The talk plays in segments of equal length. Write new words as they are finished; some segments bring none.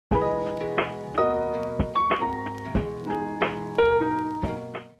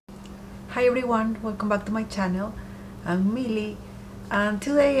everyone, welcome back to my channel. I'm Mily, and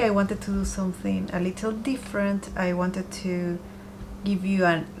today I wanted to do something a little different. I wanted to give you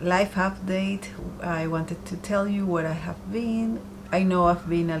a life update. I wanted to tell you where I have been. I know I've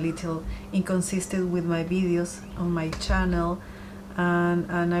been a little inconsistent with my videos on my channel,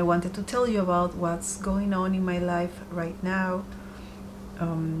 and I wanted to tell you about what's going on in my life right now.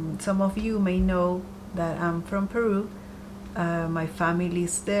 Some of you may know that I'm from Peru. My family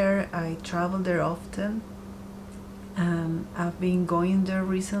is there. I travel there often, and I've been going there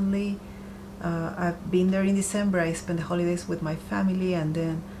recently. I've been there in December. I spent the holidays with my family, and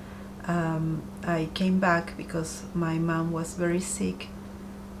then I came back because my mom was very sick,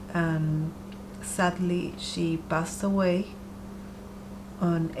 and sadly she passed away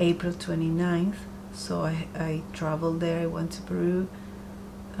on April 29th. So I traveled there. I went to Peru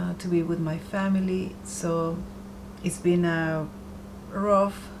to be with my family. So it's been a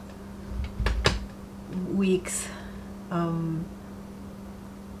rough weeks. I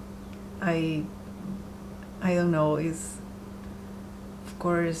don't know, it's of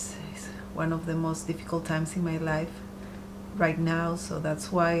course it's one of the most difficult times in my life right now, so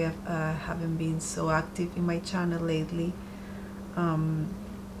that's why I haven't been so active in my channel lately. And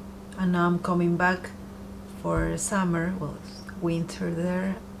now I'm coming back for summer, well, it's winter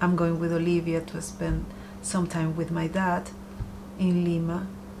there. I'm going with Olivia to spend some time with my dad in Lima.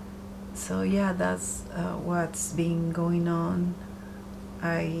 So yeah, that's what's been going on.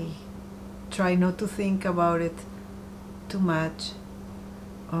 I try not to think about it too much.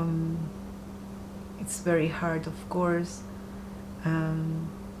 It's very hard, of course,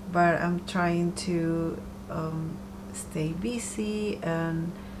 but I'm trying to stay busy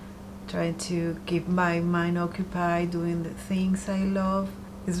and trying to keep my mind occupied doing the things I love.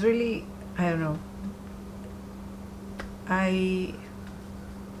 It's really, I don't know, I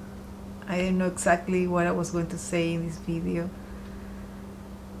didn't know exactly what I was going to say in this video.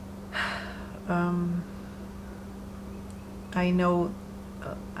 I know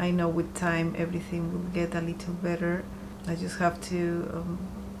with time everything will get a little better. I just have to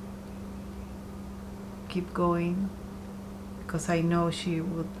keep going, because I know she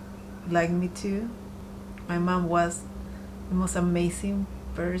would like me to. My mom was the most amazing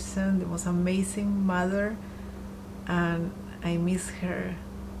person, the most amazing mother, and I miss her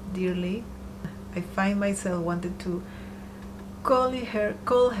dearly. I find myself wanting to call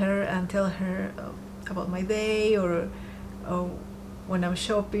her and tell her about my day, or when I'm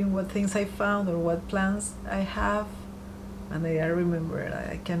shopping, what things I found or what plans I have. And I remember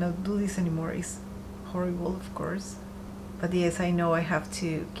I cannot do this anymore. It's horrible, of course, but yes, I know I have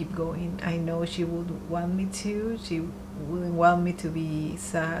to keep going. I know she would want me to. She wouldn't want me to be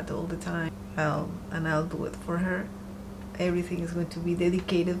sad all the time. I'll do it for her. Everything is going to be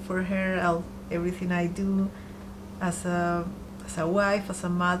dedicated for her. Everything I do as a wife, as a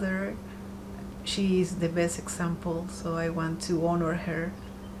mother, she is the best example, so I want to honor her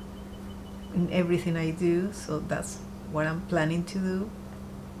in everything I do. So that's what I'm planning to do.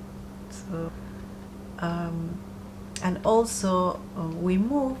 So and also we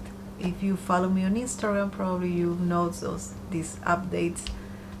moved. If you follow me on Instagram, probably you know these updates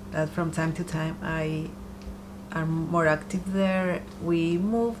that from time to time I am more active there. We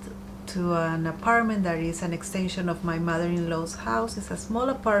moved to an apartment that is an extension of my mother-in-law's house. It's a small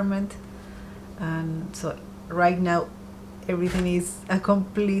apartment, and so right now everything is a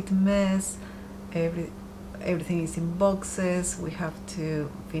complete mess. Everything is in boxes. We have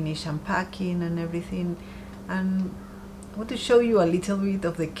to finish unpacking and everything, and I want to show you a little bit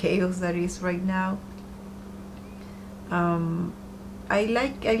of the chaos that is right now. I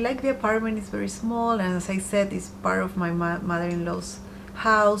like the apartment. It's very small, and as I said, it's part of my mother-in-law's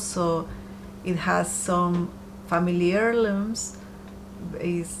house, so it has some family heirlooms.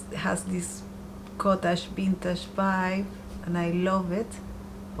 It has this cottage vintage vibe, and I love it.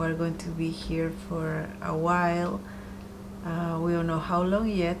 We're going to be here for a while. We don't know how long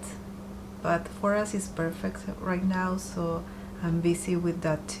yet, but for us it's perfect right now, so I'm busy with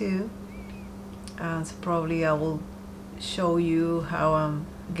that too. And so probably I will show you how I'm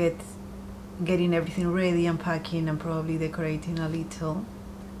getting everything ready, unpacking, and probably decorating a little.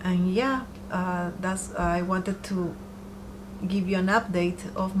 And yeah, I wanted to give you an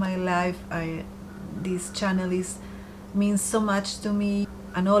update of my life. This channel means so much to me,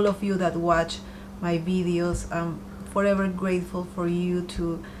 and all of you that watch my videos, I'm forever grateful for you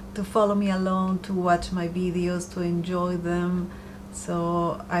to follow me along, to watch my videos, to enjoy them.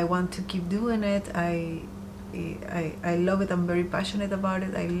 So I want to keep doing it. I love it. I'm very passionate about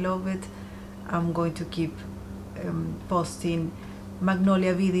it. I love it. I'm going to keep posting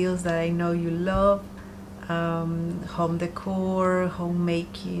Magnolia videos that I know you love, home decor,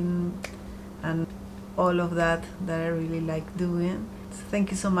 homemaking, and all of that I really like doing. So thank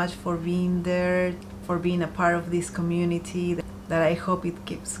you so much for being there, for being a part of this community that I hope it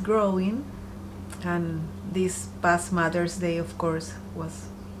keeps growing. And this past Mother's Day, of course, was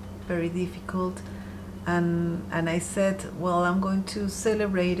very difficult, and I said, well, I'm going to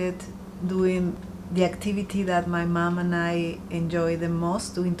celebrate it doing the activity that my mom and I enjoy the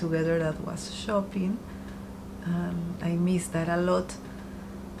most doing together, that was shopping. I miss that a lot.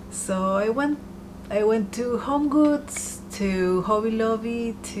 So I went to Homegoods, to Hobby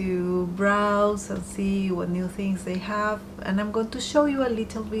Lobby, to browse and see what new things they have, and I'm going to show you a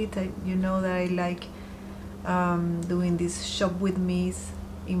little bit. You know that I like doing these shop with me's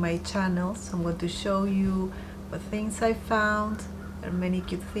in my channel, so I'm going to show you what things I found. There are many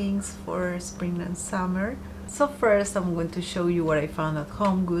cute things for spring and summer. So first I'm going to show you what I found at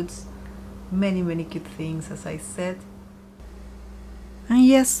Homegoods. Many cute things, as I said. And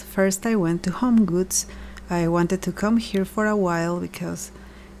yes, first I went to Homegoods. I wanted to come here for a while because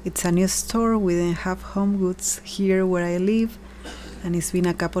it's a new store. We didn't have Homegoods here where I live, and it's been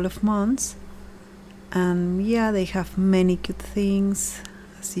a couple of months. And yeah, they have many cute things,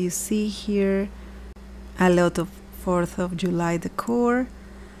 as you see here. A lot of 4th of July decor.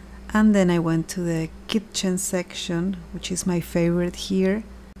 And then I went to the kitchen section, which is my favorite here.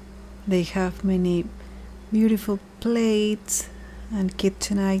 They have many beautiful plates and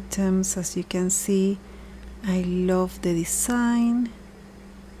kitchen items, as you can see. I love the design.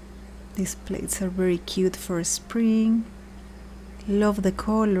 These plates are very cute for spring. Love the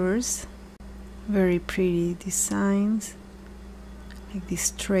colors. Very pretty designs. Like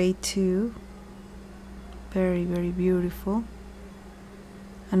this tray too. Very beautiful.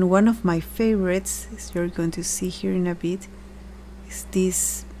 And one of my favorites, as you're going to see here in a bit, is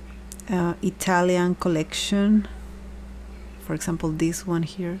this Italian collection. For example, this one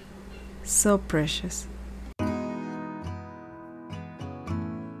here. So precious.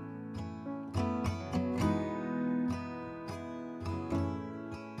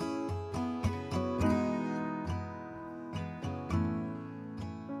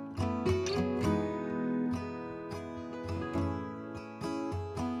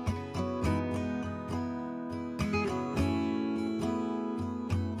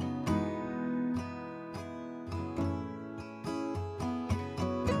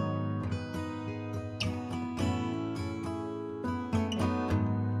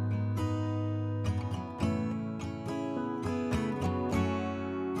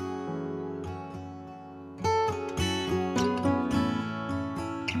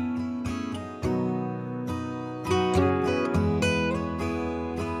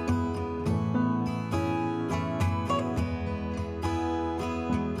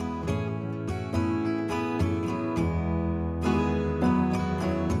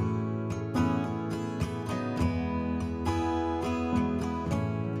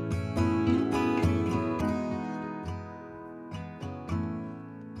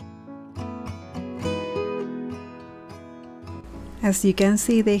 As you can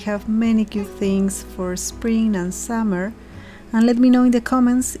see, they have many cute things for spring and summer. And let me know in the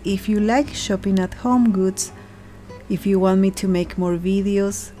comments if you like shopping at Homegoods, if you want me to make more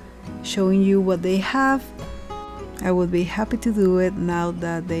videos showing you what they have. I would be happy to do it now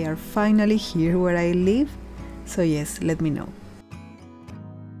that they are finally here where I live. So yes, let me know.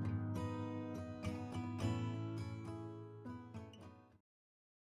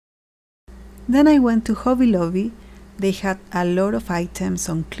 Then I went to Hobby Lobby. They had a lot of items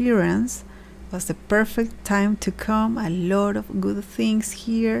on clearance. It was the perfect time to come. A lot of good things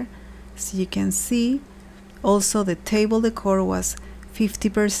here, as you can see. Also, the table decor was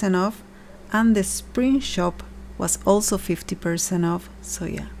 50% off, and the spring shop was also 50% off. So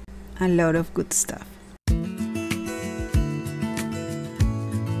yeah, a lot of good stuff.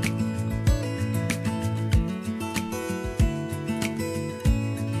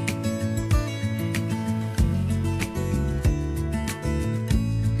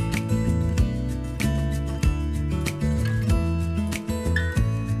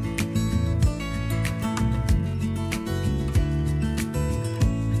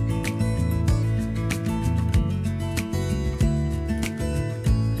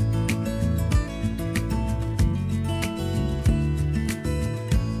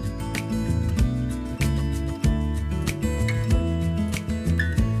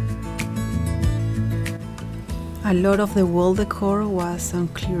 A lot of the wall decor was on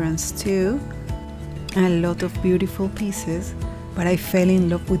clearance too. A lot of beautiful pieces, but I fell in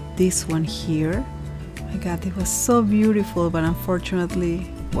love with this one here. My God, it was so beautiful, but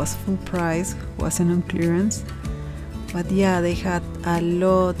unfortunately was full price, wasn't on clearance. But yeah, they had a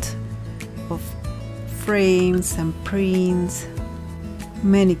lot of frames and prints,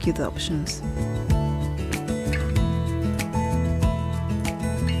 many cute options.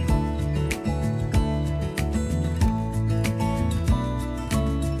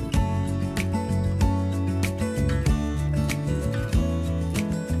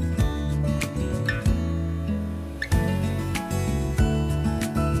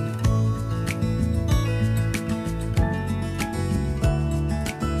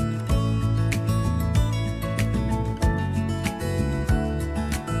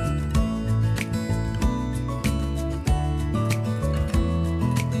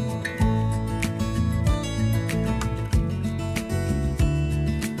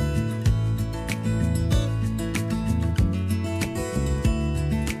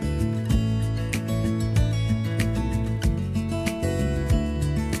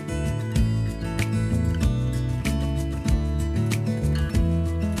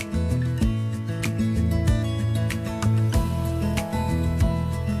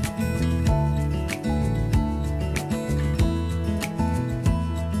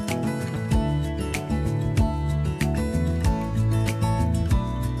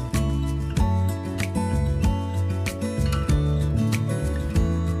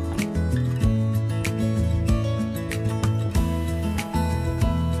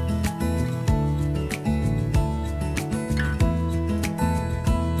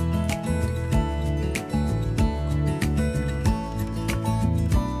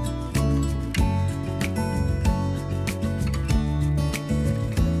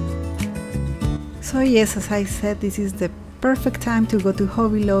 So yes, as I said, this is the perfect time to go to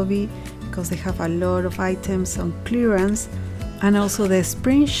Hobby Lobby because they have a lot of items on clearance, and also the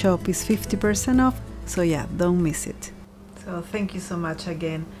spring shop is 50% off, so yeah, don't miss it. So thank you so much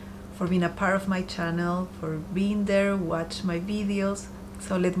again for being a part of my channel, for being there, watch my videos.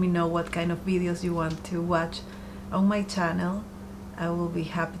 So let me know what kind of videos you want to watch on my channel. I will be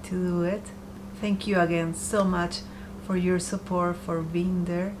happy to do it. Thank you again so much for your support, for being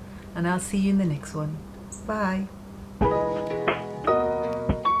there, and I'll see you in the next one. Bye.